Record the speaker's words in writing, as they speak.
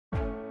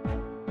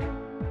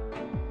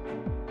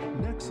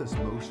Nexus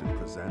Motion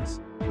presents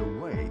The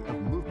Way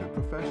of Movement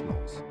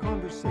Professionals,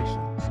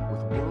 conversations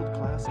with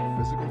world-class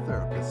physical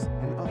therapists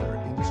and other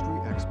industry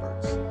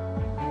experts.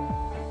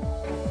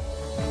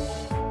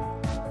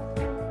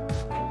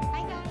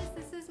 Hi guys,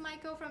 this is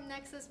Michael from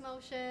Nexus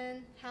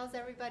Motion. How's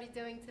everybody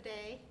doing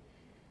today?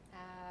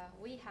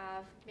 We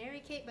have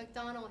Mary Kate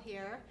McDonnell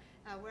here.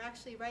 We're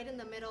actually right in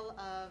the middle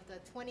of the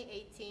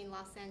 2018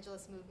 Los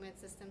Angeles Movement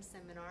Systems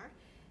Seminar,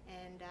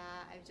 and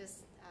I'm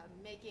just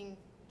making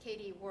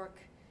Katie work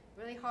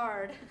really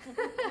hard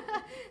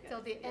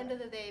till the end of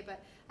the day,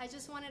 but I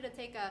just wanted to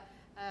take a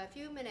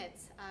few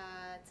minutes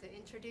to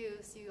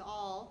introduce you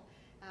all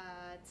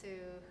to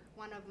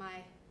one of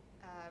my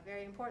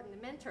very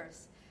important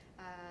mentors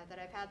that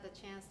I've had the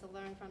chance to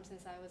learn from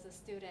since I was a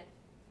student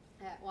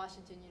at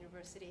Washington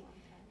University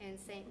in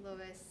St.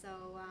 Louis.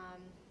 So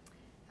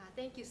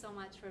thank you so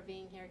much for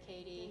being here,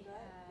 Katie.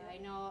 I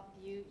know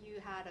you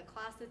had a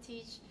class to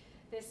teach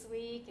this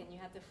week, and you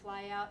had to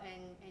fly out,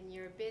 and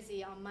you're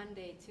busy on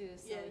Monday too,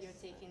 so you're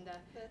taking the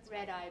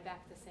red eye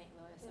back to St.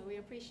 Louis. So we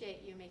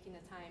appreciate you making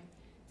the time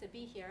to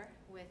be here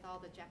with all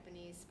the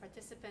Japanese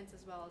participants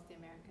as well as the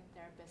American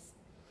therapists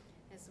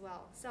as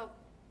well. So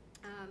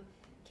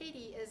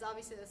Katie is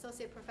obviously the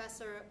Associate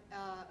Professor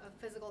of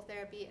Physical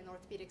Therapy and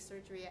Orthopedic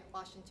Surgery at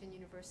Washington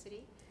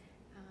University.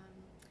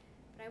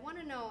 But I want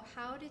to know,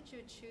 how did you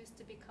choose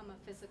to become a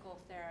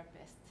physical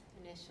therapist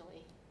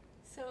initially?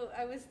 So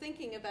I was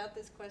thinking about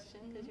this question,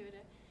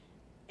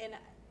 and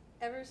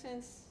ever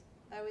since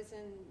I was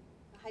in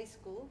high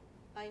school,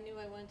 I knew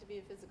I wanted to be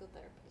a physical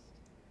therapist.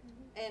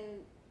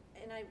 And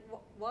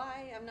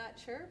why, I'm not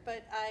sure,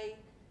 but I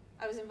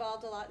was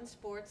involved a lot in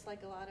sports,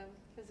 like a lot of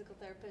physical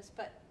therapists,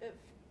 but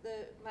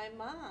my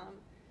mom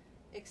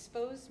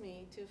exposed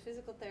me to a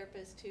physical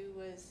therapist who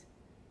was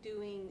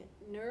doing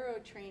neuro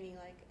training,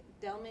 like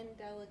Delman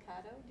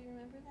Delicato. Do you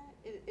remember that?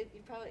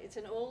 It's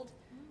an old,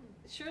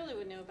 Shirley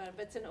would know about it,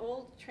 but it's an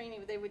old training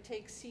where they would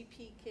take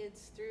CP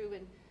kids through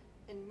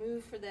and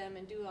move for them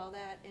and do all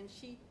that. And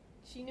she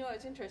knew I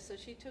was interested,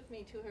 so she took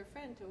me to her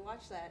friend to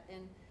watch that.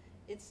 And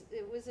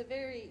it was a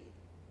very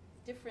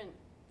different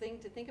thing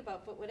to think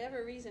about, but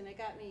whatever reason, it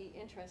got me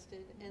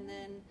interested. And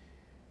then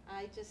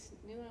I just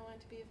knew I wanted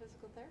to be a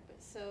physical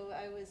therapist. So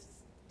I was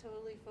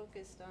totally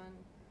focused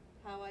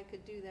on how I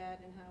could do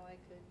that and how I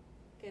could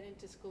get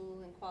into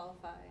school and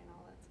qualify and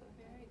all that stuff.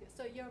 Very good.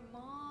 So your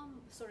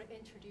mom sort of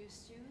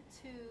introduced you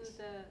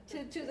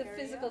to the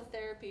physical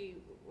therapy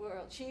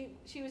world.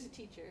 She was a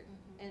teacher,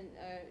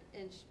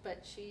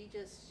 but she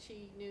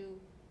knew,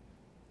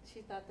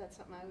 she thought that's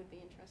something I would be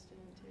interested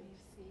in too.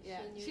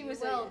 Yeah, she was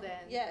well then.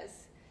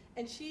 Yes,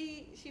 and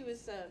she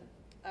was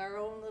our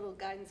own little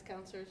guidance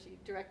counselor. She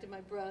directed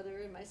my brother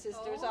and my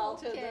sisters all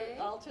to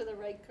the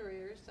right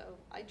career, so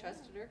I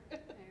trusted her.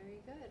 Very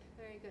good,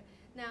 very good.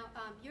 Now,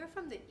 you're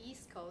from the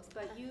East Coast,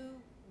 but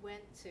you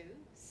went to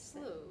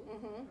SLU,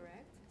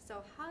 correct?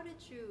 So how did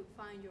you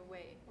find your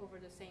way over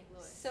to St.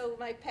 Louis? So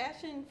my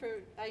passion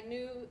I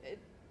knew at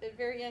a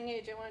very young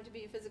age I wanted to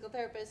be a physical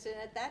therapist, and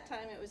at that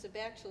time it was a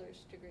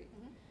bachelor's degree.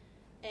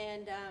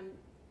 And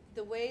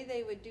the way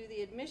they would do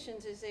the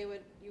admissions is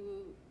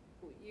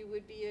you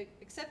would be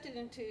accepted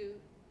into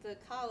the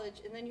college,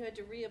 and then you had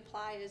to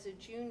reapply as a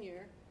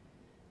junior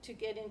to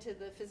get into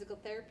the physical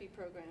therapy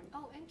program.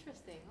 Oh,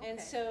 interesting. Okay.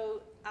 And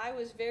so I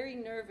was very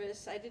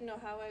nervous. I didn't know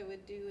how I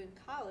would do in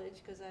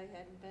college because I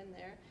hadn't been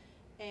there.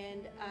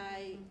 And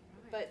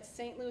but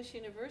St. Louis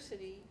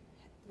University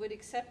would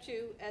accept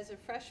you as a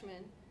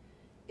freshman.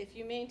 If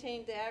you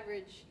maintained the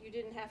average, you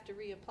didn't have to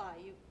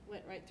reapply. You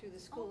went right through the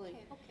schooling.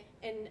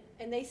 And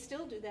they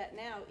still do that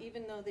now,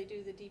 even though they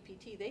do the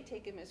DPT. They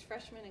take them as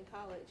freshmen in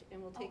college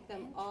and will take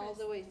them all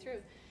the way through.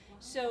 Wow.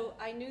 So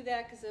I knew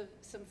that because of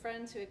some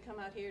friends who had come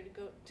out here to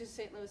go to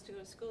St. Louis to go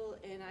to school,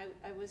 and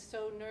I was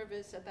so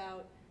nervous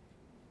about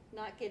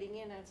not getting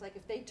in. I was like,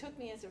 if they took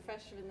me as a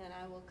freshman, then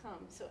I will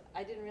come. So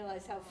I didn't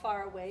realize how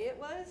far away it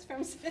was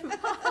from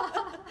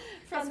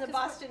from the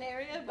Boston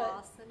area.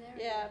 But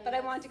but I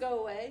wanted to go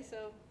away,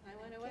 so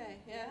I went away.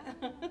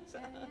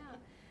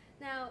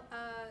 Now,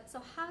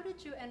 so how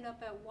did you end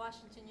up at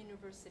Washington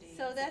University?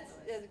 So that's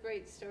a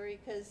great story,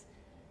 because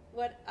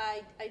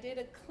I did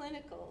a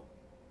clinical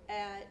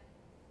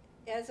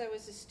as I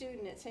was a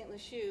student at St.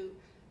 Louis U.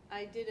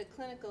 I did a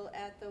clinical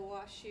at the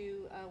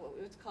WashU, what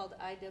was called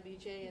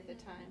IWJ at the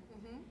time,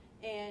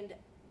 and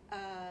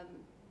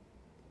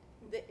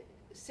the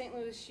St.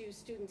 Louis U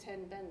students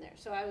hadn't been there,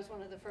 so I was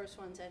one of the first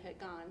ones that had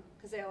gone,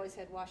 because they always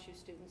had WashU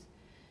students.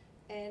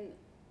 And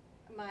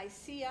my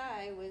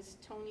CI was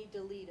Tony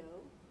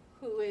DeLito,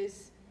 who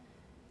is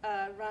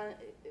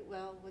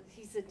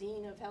he's the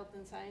Dean of Health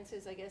and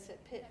Sciences, I guess,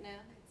 at Pitt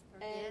now.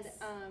 And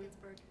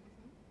Pittsburgh.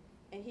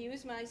 And he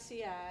was my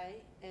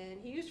CI,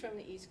 and he was from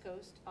the East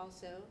Coast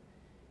also.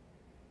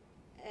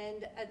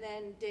 And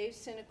then Dave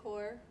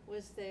Sinecor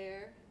was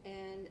there,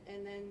 and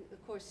then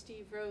of course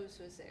Steve Rose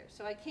was there.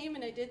 So I came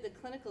and I did the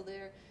clinical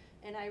there,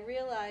 and I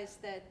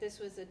realized that this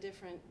was a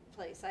different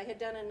place. I had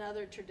done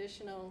another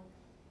traditional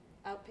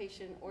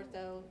outpatient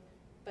ortho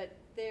but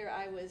there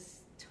I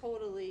was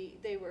totally,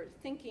 they were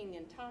thinking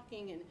and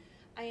talking, and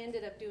I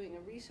ended up doing a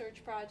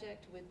research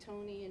project with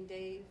Tony and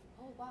Dave.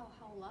 Oh wow,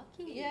 how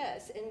lucky.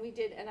 Yes, and we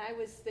did, and I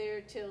was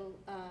there till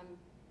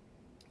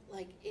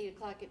like 8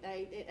 o'clock at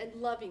night,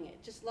 and loving it.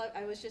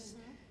 I was just,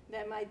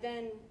 that my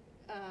then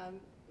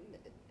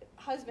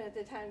husband at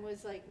the time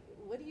was like,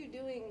 what are you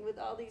doing with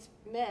all these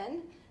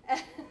men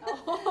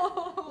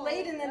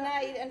late in the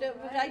night? And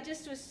but I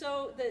just was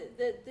so,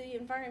 the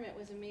environment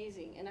was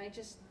amazing, and I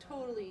just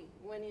totally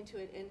went into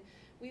it, and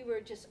we were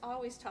just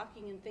always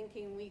talking and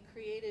thinking. We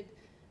created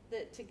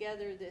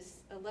together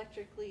this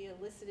electrically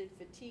elicited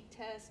fatigue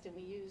test, and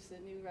we used the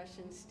new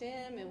Russian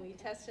stim, and we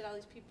tested all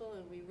these people,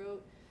 and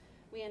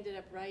we ended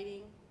up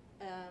writing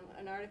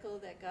an article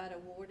that got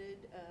awarded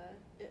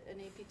an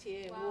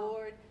APTA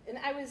award, and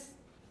I was,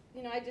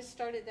 I just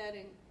started that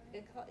in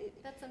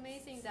That's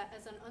amazing that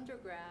as an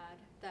undergrad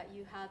that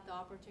you had the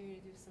opportunity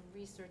to do some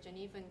research and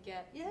even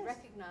get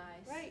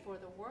recognized for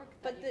the work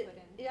that you put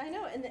in. Yeah, I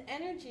know, and the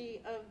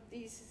energy of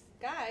these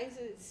guys,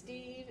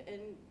 Steve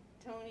and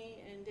Tony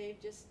and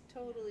Dave, just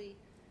totally.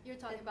 You're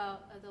talking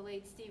about the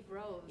late Steve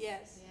Rose.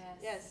 Yes.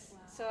 Wow.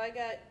 So I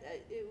got,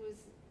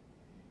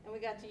 and we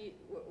got to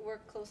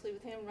work closely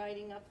with him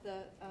writing up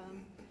the,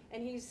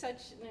 and he's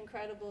such an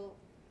incredible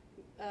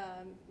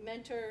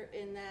mentor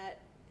in that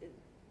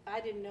I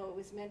didn't know it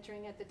was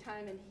mentoring at the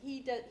time, and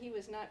he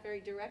was not very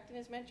direct in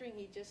his mentoring.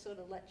 He just sort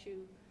of let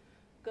you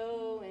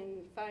go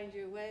and find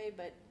your way,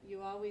 but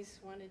you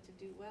always wanted to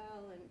do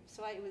well, and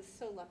so I was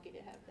so lucky to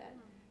have that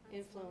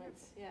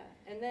influence. Wonderful.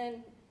 Yeah, and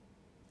then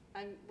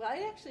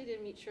I actually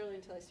didn't meet Shirley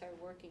until I started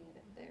working at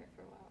it there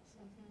for a while.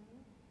 So.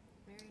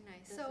 Very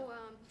nice.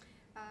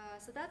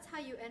 So that's how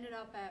you ended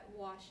up at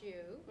WashU,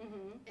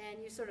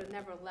 and you sort of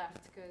never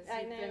left because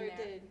I never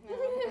did.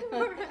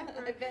 No.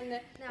 I've been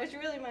there. It's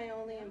really my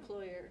only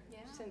employer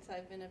since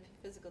I've been a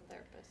physical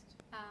therapist.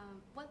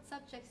 What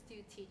subjects do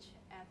you teach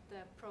at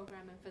the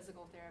program in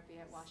physical therapy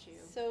at WashU?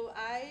 So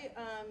I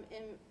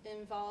am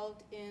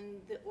involved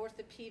in the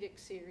orthopedic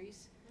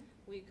series.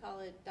 We call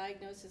it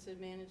Diagnosis and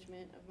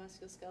Management of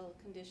Musculoskeletal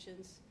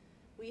Conditions.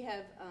 We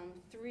have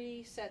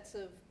 3 sets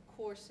of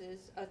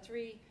courses,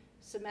 3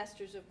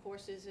 semesters of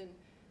courses, and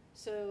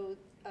so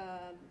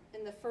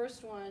in the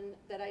first one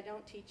that I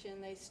don't teach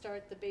in, they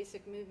start the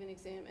basic movement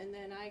exam, and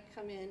then I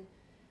come in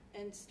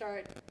and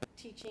start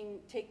teaching,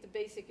 take the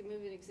basic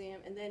movement exam,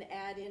 and then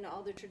add in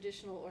all the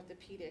traditional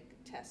orthopedic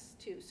tests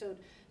too.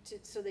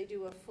 So they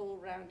do a full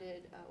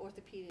rounded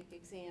orthopedic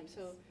exam.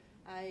 So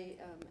I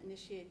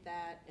initiate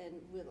that, and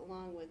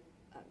along with,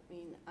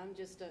 I'm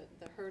just the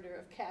herder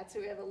of cats, so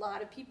we have a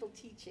lot of people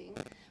teaching,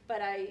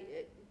 but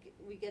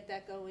we get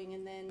that going,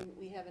 and then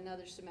we have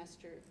another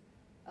semester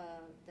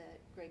that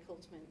Greg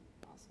Holtzman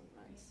also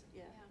runs.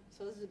 Yeah.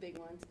 So those are the big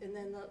ones. And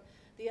then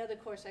the other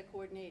course I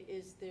coordinate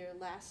is their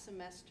last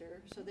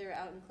semester. So they're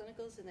out in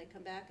clinicals and they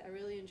come back. I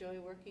really enjoy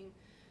working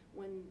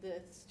when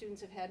the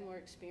students have had more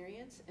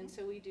experience. And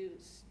so we do,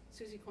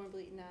 Susie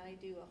Kornbleet and I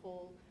do a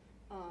whole,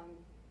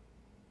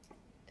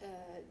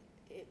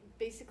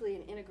 basically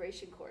an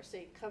integration course.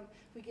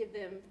 We give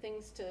them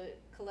things to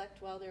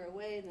collect while they're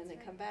away, and then they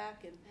come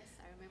back. And yes,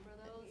 I remember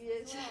those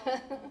as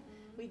well.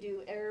 We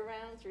do error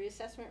rounds,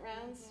 reassessment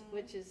rounds,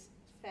 which is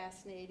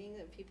fascinating,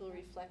 that people are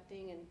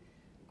reflecting, and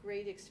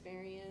great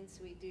experience.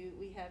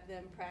 We have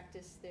them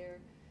practice their,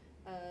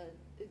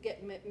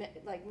 get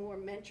like more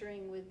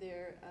mentoring with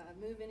their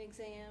movement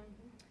exam.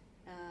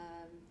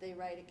 They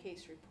write a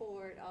case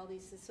report, all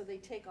these, so they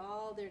take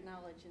all their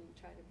knowledge and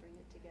try to bring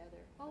it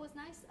together. What was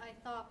nice, I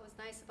thought was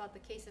nice about the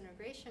case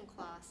integration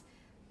class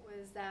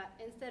was that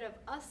instead of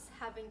us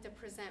having to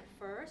present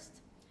first,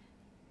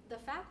 the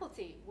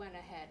faculty went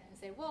ahead and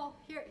said, well,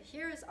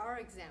 here's our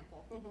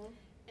example.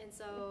 And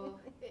so,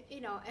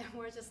 and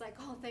we're just like,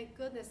 oh, thank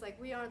goodness, like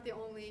we aren't the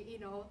only,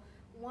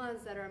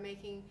 ones that are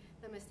making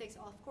the mistakes.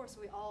 Of course,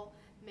 we all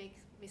make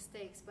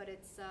mistakes, but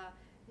it's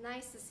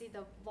nice to see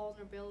the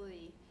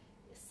vulnerability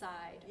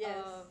side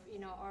of,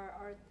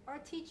 our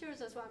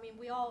teachers as well. I mean,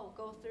 we all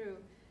go through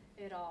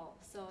it all,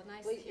 so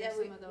nice to hear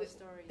some of those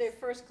stories. Their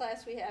first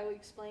class we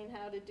explain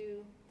how to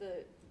do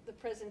the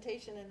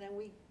presentation, and then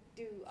we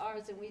do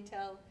ours, and we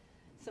tell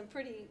some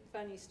pretty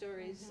funny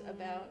stories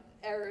about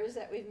errors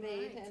that we've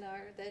made,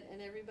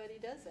 and everybody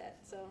does that.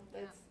 So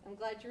I'm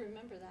glad you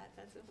remember that.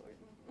 That's important.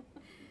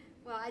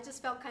 Well, I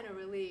just felt kind of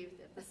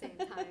relieved at the same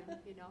time,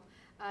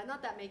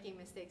 Not that making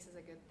mistakes is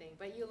a good thing,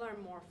 but you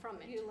learn more from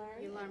it. You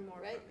learn more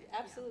from it.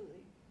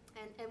 Absolutely.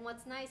 And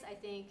what's nice, I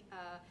think,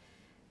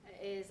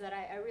 is that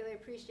I really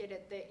appreciate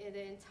it.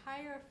 The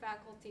entire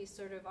faculty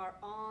sort of are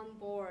on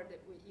board.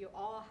 You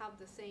all have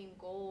the same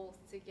goals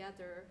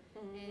together,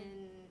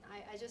 and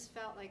I just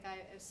felt like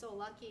I was so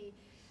lucky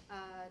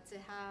to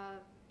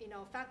have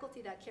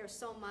faculty that care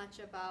so much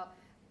about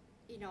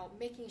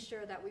making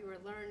sure that we were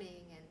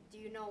learning, and do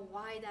you know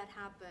why that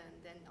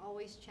happened, and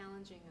always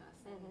challenging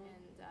us,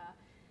 and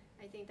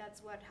I think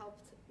that's what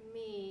helped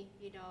me,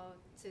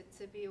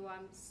 to be where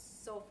I'm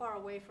so far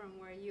away from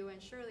where you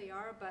and Shirley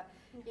are, but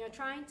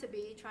trying to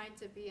be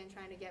and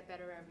trying to get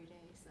better every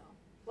day. So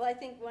Well, I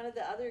think one of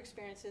the other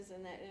experiences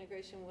in that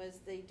integration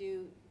was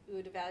we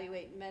would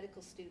evaluate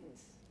medical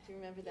students. Do you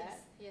remember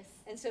that? Yes.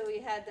 And so we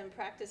had them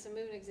practice a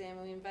movement exam,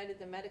 and we invited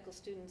the medical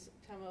students to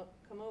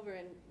come over,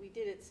 and we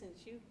did it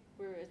since you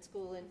were at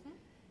school, and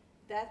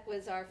that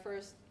was our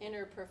first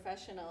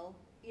interprofessional,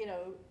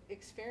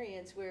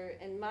 experience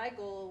and my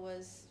goal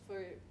was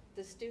for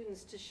the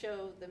students to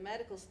show the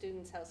medical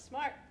students how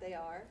smart they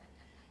are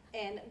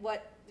and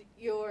what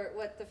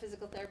the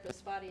physical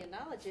therapist's body of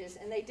knowledge is,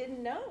 and they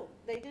didn't know.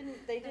 They didn't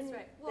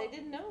right. they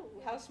didn't know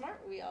how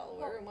smart we all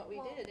were and what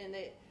we did. And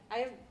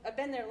I've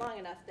been there long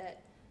enough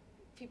that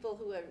people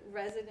who are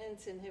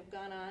residents and have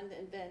gone on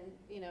and been,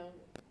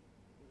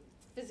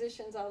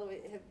 physicians all the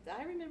way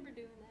I remember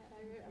doing that.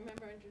 I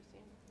remember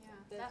understanding.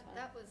 Yeah,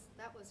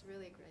 that was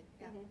really great.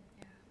 Yeah, Mm-hmm.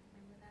 yeah,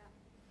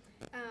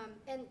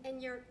 remember that.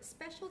 And your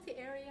specialty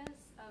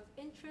areas of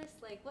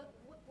interest, like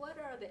what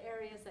are the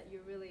areas that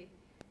you're really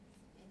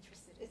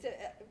interested in? It's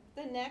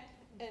the neck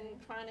and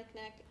chronic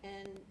neck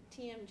and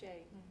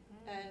TMJ.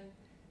 And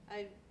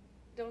I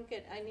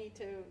need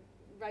to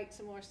write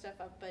some more stuff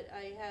up, but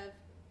I have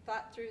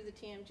thought through the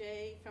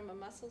TMJ from a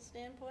muscle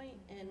standpoint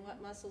and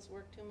what muscles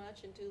work too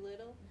much and too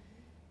little,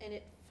 and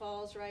it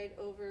falls right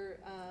over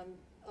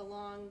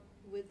along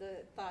with the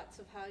thoughts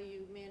of how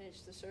you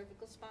manage the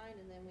cervical spine,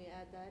 and then we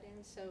add that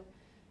in. So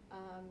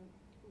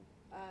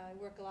I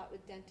work a lot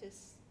with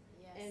dentists.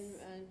 Yes.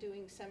 And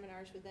doing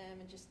seminars with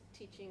them and just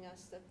teaching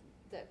us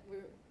that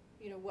we're,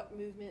 what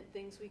movement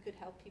things we could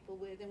help people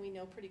with, and we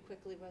know pretty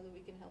quickly whether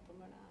we can help them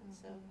or not.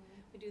 So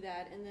we do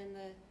that. And then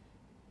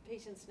the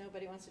patients,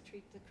 nobody wants to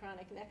treat the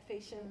chronic neck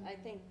patient. I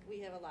think we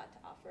have a lot to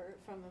offer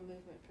from a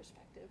movement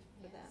perspective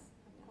for them.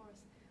 Of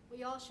course.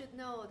 We all should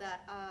know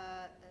that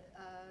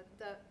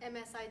the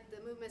MSI,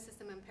 the Movement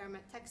System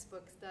Impairment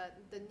textbooks,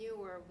 the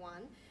newer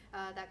one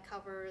that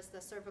covers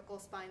the cervical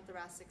spine,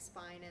 thoracic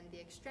spine, and the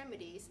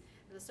extremities.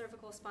 The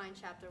cervical spine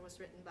chapter was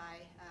written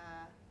by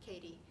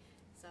Katie.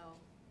 So,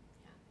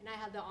 yeah. And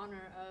I had the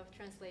honor of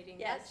translating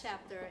that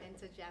chapter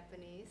into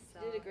Japanese. So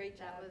you did a great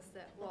job.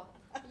 That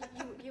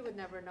was you would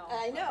never know.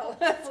 I know.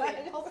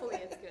 Hopefully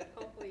it's good.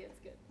 Hopefully it's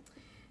good.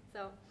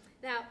 So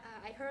now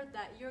I heard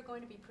that you're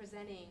going to be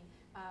presenting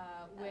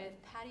with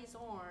Patty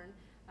Zorn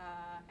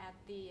at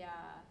the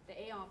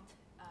AOMT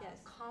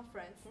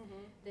conference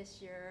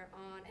this year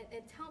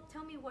and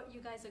tell me what you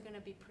guys are going to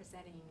be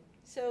presenting.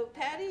 So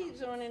Patty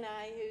Zorn and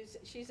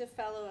she's a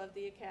fellow of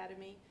the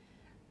Academy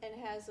and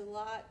has a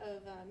lot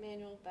of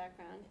manual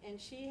background, and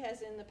she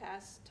has in the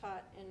past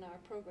taught in our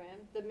program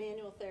the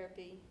manual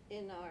therapy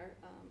in our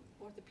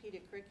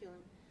orthopedic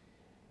curriculum.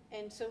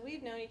 And so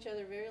we've known each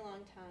other a very long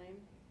time,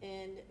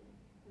 and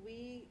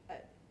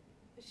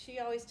she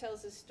always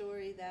tells this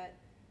story that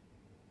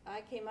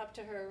I came up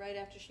to her right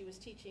after she was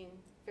teaching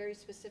very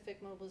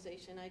specific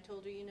mobilization. I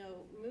told her,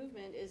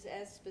 movement is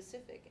as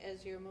specific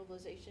as your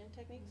mobilization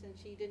techniques, and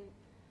she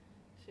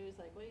was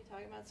like, what are you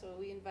talking about? So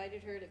we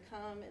invited her to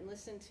come and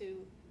listen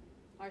to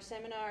our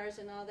seminars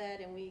and all that,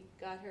 and we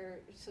got her,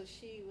 so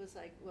she was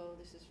like, whoa,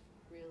 this is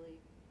really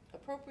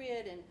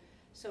appropriate. And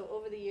so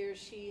over the years,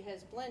 she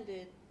has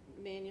blended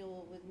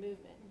manual with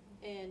movement,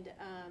 and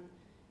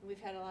we've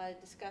had a lot of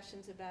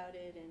discussions about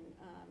it,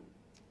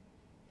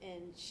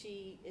 and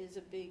she is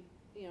a big,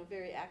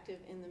 very active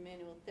in the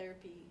manual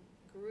therapy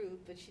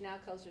group, but she now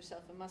calls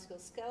herself a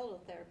musculoskeletal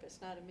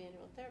therapist, not a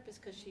manual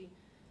therapist, because she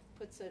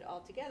puts it all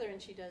together,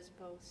 and she does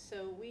both.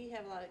 So we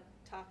have a lot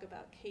of talk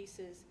about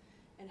cases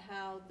and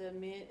how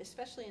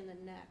especially in the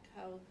neck,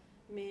 how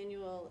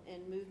manual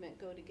and movement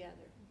go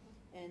together.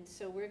 And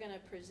so we're going to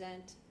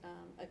present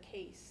a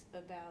case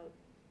about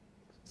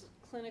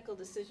clinical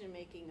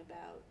decision-making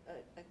about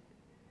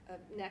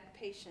a neck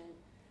patient,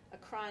 a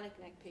chronic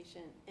neck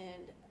patient,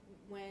 and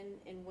when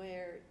and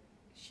where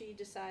she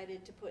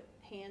decided to put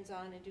hands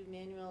on and do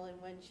manual,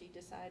 and when she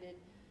decided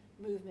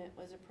movement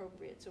was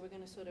appropriate. So we're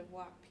going to sort of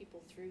walk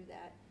people through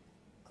that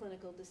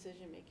clinical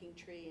decision-making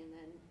tree and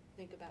then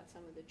think about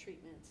some of the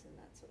treatments and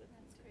that sort of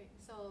thing. That's great.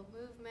 So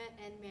movement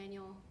and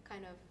manual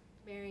kind of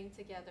marrying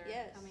together,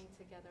 coming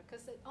together,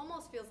 because it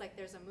almost feels like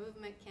there's a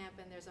movement camp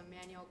and there's a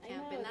manual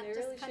camp, and that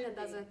just kind of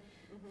doesn't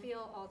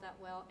feel all that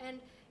well. And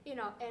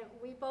and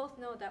we both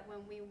know that when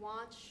we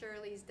watch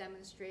Shirley's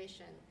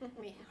demonstration, I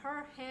mean,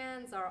 her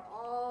hands are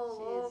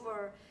all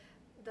over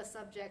the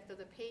subject of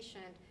the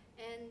patient,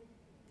 and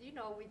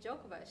we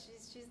joke about it.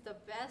 She's the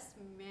best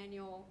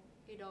manual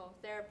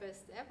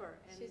therapist ever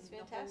in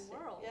the whole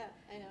world. Yeah,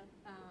 I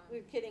know. We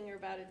were kidding her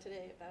about it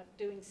today, about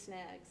doing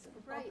snags. And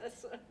all that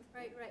sort of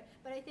right.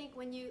 But I think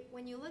when you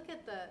look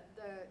at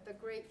the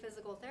great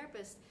physical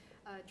therapists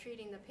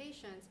treating the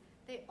patients,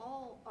 they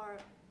all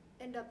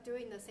end up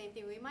doing the same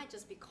thing. We might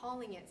just be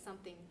calling it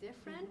something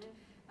different,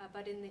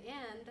 but in the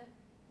end,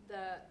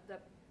 the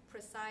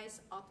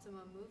precise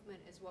optimum movement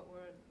is what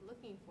we're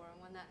looking for.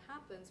 And when that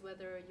happens,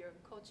 whether you're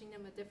coaching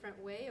them a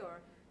different way or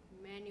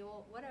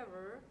manual,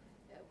 whatever,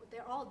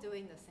 they're all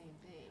doing the same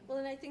thing. Well,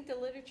 and I think the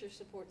literature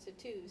supports it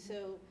too.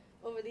 So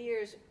over the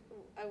years,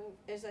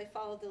 as I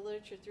followed the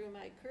literature through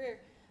my career,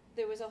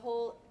 there was a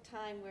whole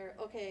time where,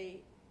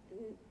 okay,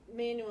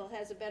 manual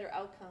has a better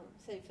outcome,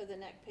 say for the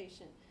neck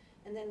patient.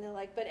 And then they're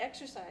like, but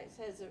exercise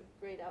has a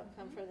great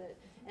outcome for the,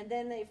 and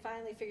then they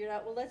finally figured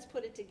out, well, let's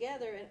put it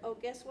together, and oh,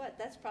 guess what?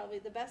 That's probably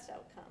the best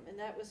outcome. And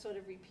that was sort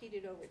of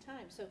repeated over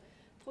time. So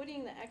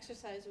putting the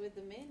exercise with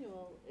the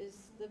manual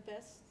is the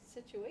best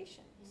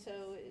situation. Yes.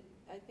 So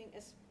I think,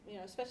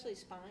 especially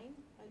spine.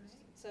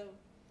 So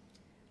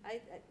I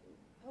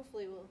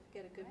hopefully we'll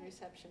get a good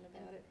reception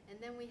about it. And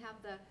then we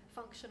have the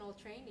functional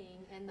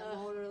training and the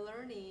motor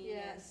learning.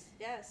 Yes,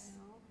 yes. You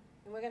know.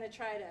 And we're going to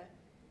try to,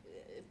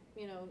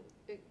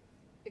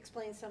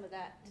 explain some of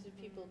that to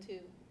people too,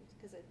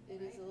 because it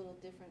is a little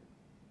different.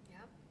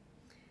 Yep.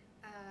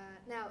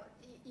 Now,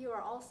 you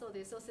are also the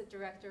associate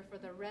director for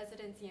the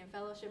residency and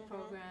fellowship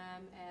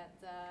program at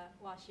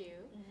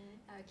WashU.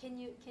 Can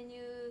you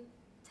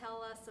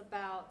tell us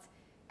about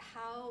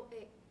how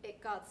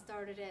it got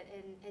started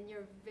and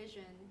your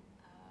vision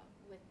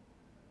with,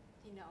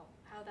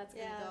 how that's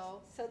going to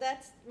go? So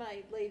that's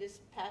my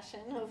latest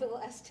passion over the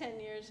last 10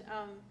 years.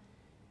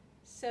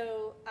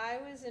 So I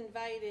was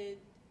invited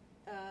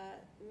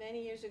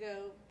many years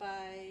ago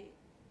by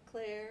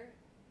Claire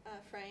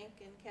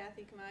Frank and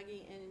Kathy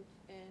Kamagi and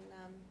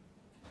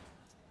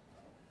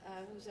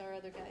who's our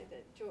other guy?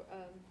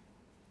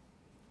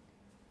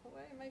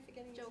 Why am I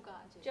forgetting? Joe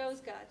Godges. Joe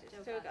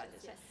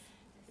Godges. Yes.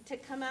 To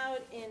come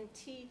out and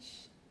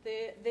teach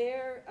they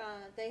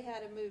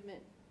had a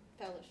movement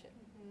fellowship,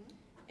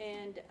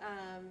 and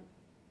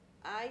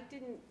I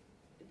didn't.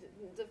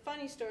 The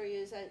funny story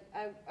is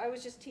I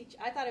was just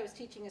I thought I was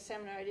teaching a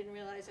seminar. I didn't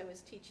realize I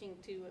was teaching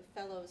to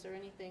fellows or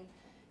anything.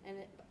 And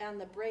on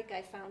the break,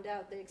 I found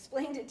out, they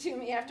explained it to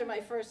me after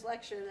my first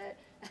lecture that.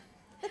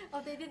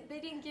 Oh, they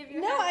didn't give you.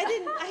 No, I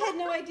didn't. I had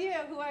no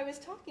idea who I was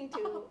talking to.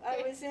 Oh,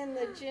 okay. I was in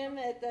the gym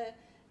at the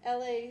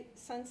LA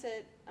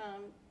Sunset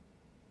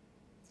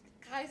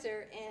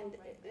Kaiser, and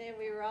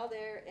we were all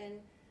there, and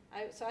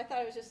so I thought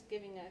I was just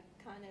giving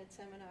a Con Ed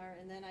seminar,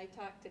 and then I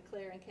talked to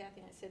Claire and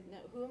Kathy, and I said, no,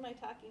 who am I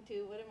talking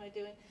to? What am I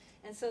doing?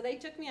 And so they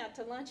took me out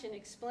to lunch and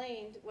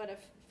explained what a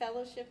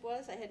fellowship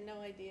was. I had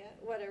no idea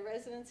what a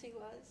residency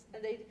was.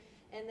 And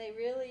they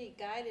really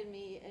guided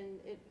me.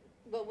 And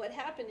what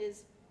happened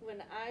is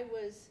when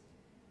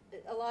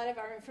a lot of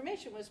our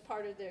information was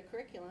part of their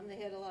curriculum. They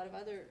had a lot of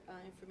other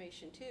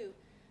information too.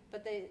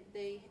 But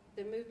the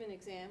movement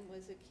exam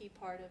was a key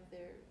part of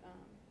their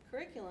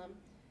curriculum.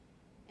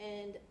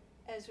 And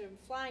as we're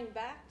flying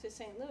back to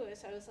St.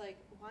 Louis, I was like,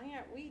 why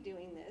aren't we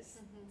doing this?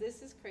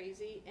 This is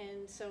crazy.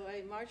 And so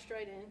I marched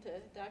right into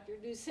Dr.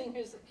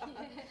 Dusinger's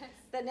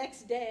the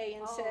next day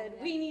and said,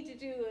 we need to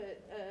do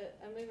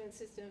a movement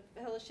system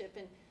fellowship.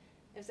 And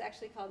it was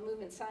actually called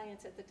movement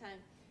science at the time.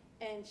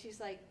 And she's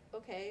like,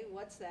 okay,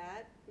 what's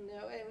that?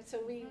 No, and so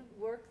we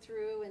worked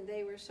through, and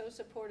they were so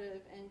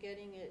supportive in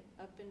getting it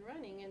up and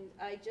running. And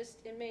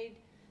it made,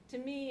 to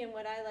me, and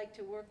what I like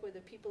to work with,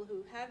 the people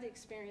who have the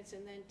experience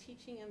and then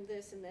teaching them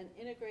this and then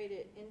integrate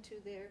it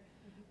into their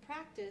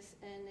practice.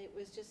 And it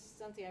was just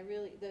something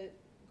the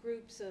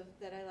groups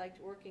that I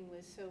liked working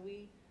with. So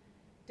we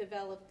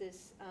developed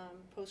this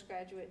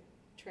postgraduate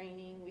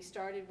training. We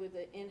started with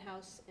the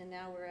in-house, and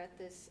now we're at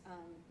this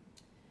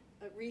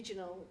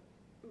regional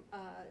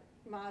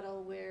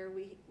model where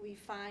we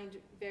find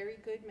very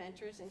good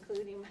mentors,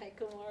 including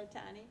Michael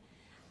Moritani,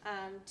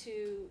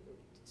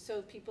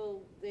 so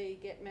people, they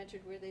get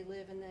mentored where they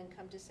live and then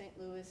come to St.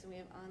 Louis, and we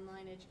have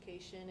online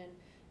education, and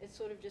it's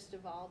sort of just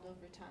evolved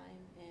over time.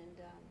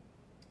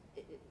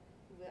 And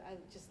I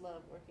just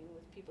love working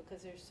with people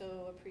because they're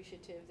so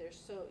appreciative. They're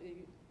so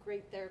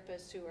great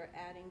therapists who are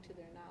adding to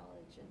their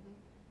knowledge and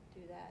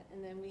do that.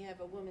 And then we have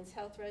a women's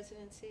health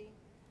residency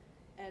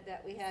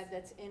that we have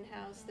that's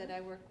in-house that I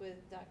work with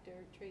Dr.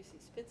 Tracy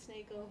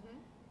Spitznagel.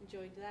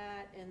 Enjoyed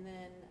that. And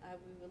then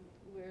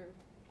we're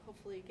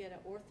hopefully get an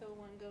ortho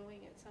one going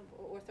at some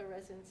ortho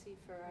residency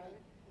for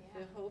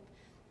our hope.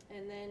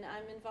 And then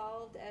I'm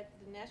involved at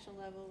the national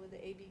level with the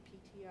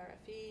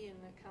ABPTRFE and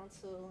the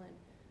council and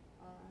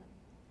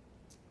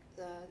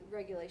the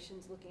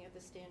regulations, looking at the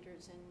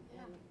standards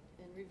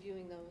and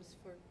reviewing those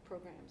for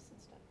programs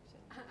and stuff. So.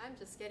 I'm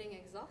just getting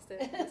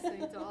exhausted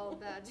listening to all of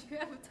that. Do you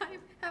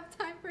have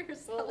time for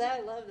yourself? Well,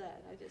 I love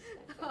that.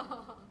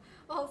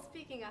 Well,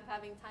 speaking of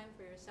having time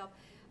for yourself,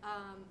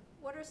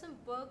 what are some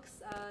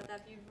books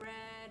that you've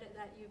read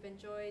that you've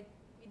enjoyed,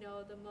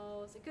 the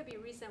most? It could be a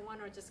recent one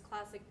or just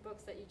classic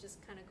books that you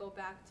just kind of go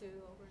back to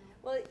over and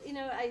over.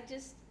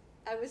 Well,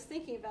 I was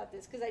thinking about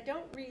this because I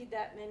don't read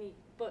that many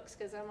books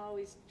because I'm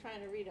always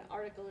trying to read an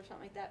article or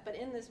something like that. But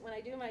when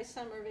I do my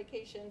summer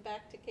vacation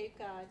back to Cape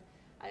Cod,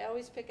 I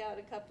always pick out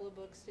a couple of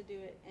books to do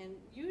it. And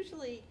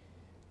usually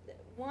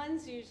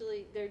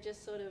they're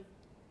just sort of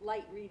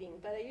light reading,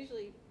 but I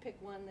usually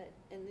pick one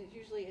and there's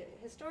usually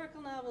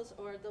historical novels,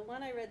 or the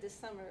one I read this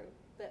summer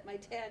that my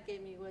dad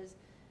gave me was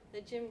the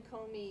Jim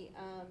Comey,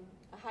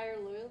 A Higher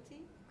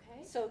Loyalty.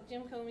 Okay. So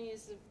Jim Comey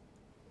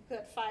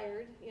got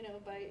fired,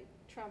 by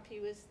Trump. He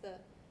was the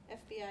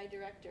FBI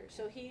director.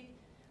 So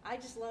I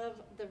just love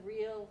the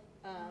real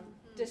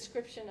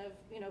description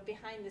of,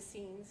 behind the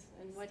scenes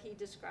and what he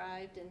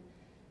described. And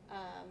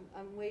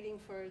I'm waiting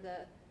for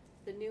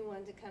the new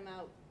one to come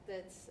out.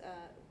 That's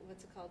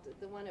what's it called?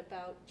 The one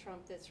about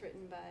Trump that's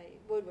written by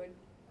Woodward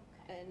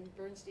and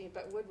Bernstein,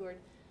 but Woodward.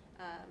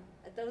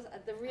 Those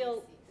the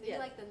real. So you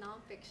like the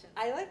nonfiction?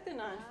 I like the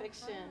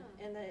nonfiction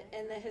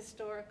and the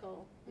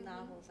historical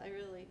novels. I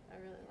really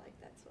like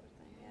that sort of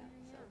thing. Yeah.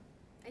 So.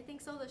 I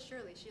think so does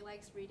Shirley. She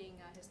likes reading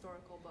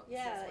historical books.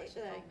 Yeah, That's what she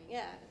told me.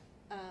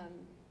 yeah.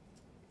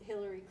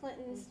 Hillary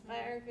Clinton's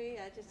biography.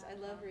 I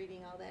love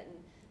reading all that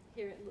and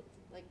hearing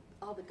like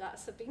all the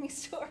gossiping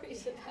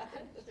stories about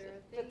it. Sure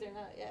but they're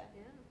not. Yeah.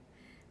 Yeah.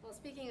 Well,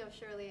 speaking of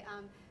Shirley,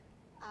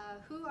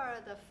 who are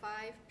the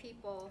 5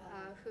 people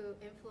who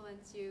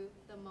influence you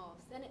the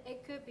most? And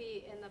it could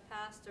be in the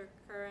past or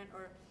current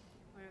or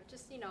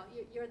just,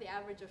 you're the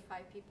average of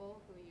 5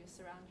 people who you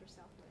surround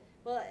yourself with.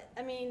 Well,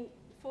 I mean,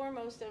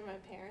 foremost are my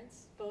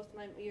parents.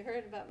 You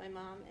heard about my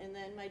mom, and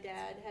then my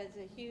dad has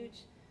a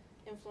huge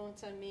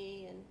influence on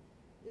me,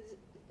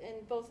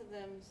 and both of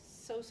them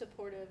so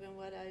supportive in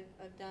what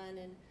I've done.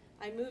 And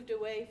I moved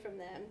away from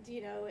them,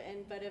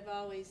 but have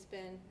always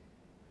been.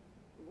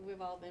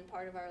 We've all been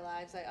part of our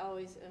lives. I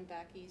always am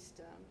back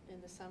east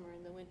in the summer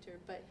and the winter,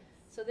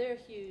 so they're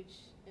huge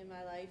in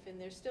my life,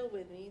 and they're still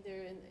with me.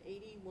 They're in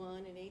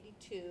 81 and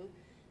 82.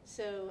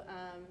 So,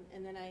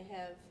 and then I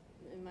have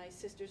my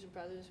sisters and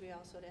brothers. We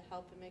also to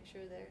help and make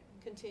sure they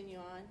continue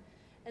on.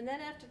 And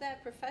then after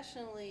that,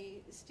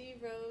 professionally,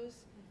 Steve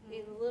Rose,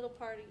 the little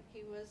part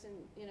he was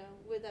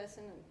with us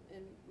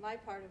in my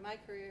part of my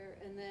career,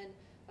 and then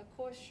of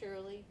course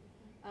Shirley,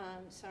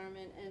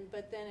 Sahrmann,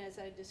 but then as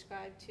I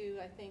described too,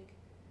 I think.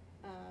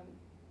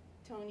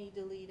 Tony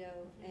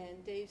DeLito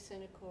and Dave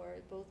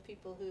Cinecor, both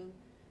people who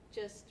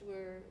just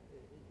were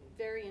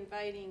very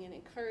inviting and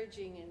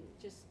encouraging and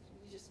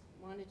just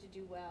wanted to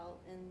do well.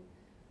 And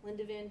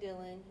Linda Van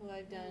Dillen, who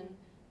I've done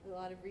a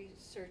lot of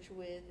research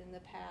with in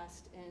the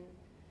past, and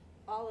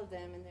all of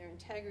them and their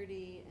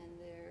integrity and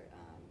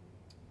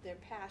their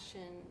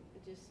passion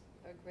just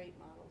are great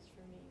models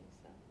for me.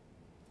 So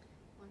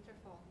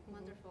wonderful,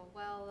 wonderful.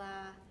 Well,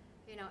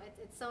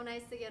 it's so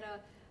nice to get a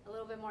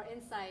little bit more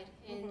insight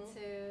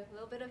into a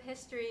little bit of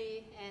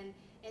history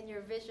and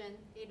your vision,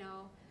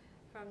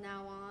 from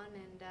now on.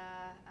 And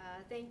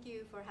thank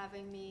you for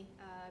having me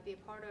be a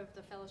part of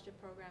the fellowship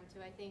program too.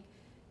 I think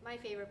my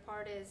favorite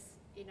part is,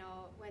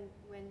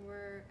 when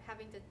we're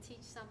having to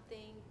teach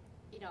something,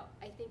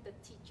 I think the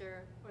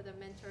teacher or the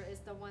mentor is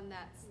the one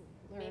that's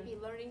maybe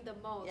learning the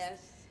most.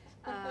 Yes.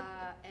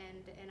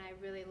 And I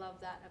really love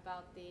that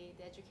about the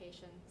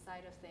education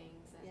side of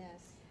things. And,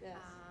 yes.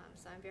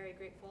 So I'm very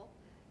grateful.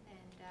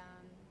 And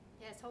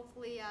yes,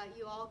 hopefully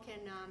you all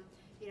can,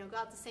 go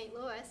out to St.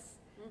 Louis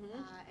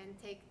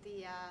and take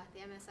the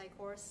MSI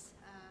course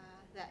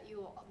that you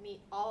will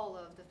meet all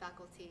of the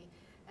faculty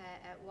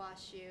at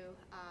WashU.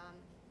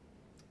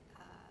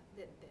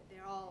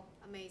 They're all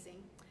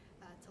amazing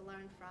to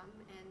learn from.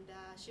 And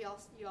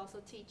you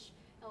also teach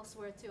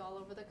elsewhere too, all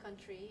over the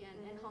country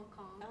and in Hong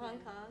Kong. Hong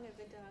Kong, I've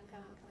been to Hong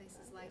Kong.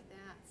 Places like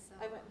that. So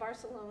I went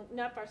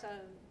not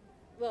Barcelona,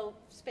 well,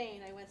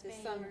 Spain. I went this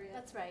summer. Yeah.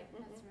 That's right.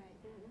 That's right.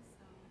 So,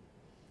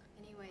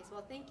 anyways,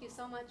 well, thank you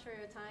so much for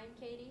your time,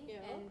 Katie.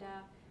 And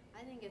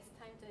I think it's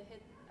time to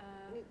hit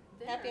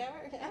dinner. Happy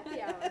hour.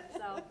 Happy hour.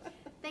 So,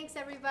 thanks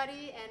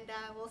everybody, and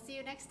we'll see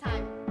you next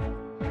time.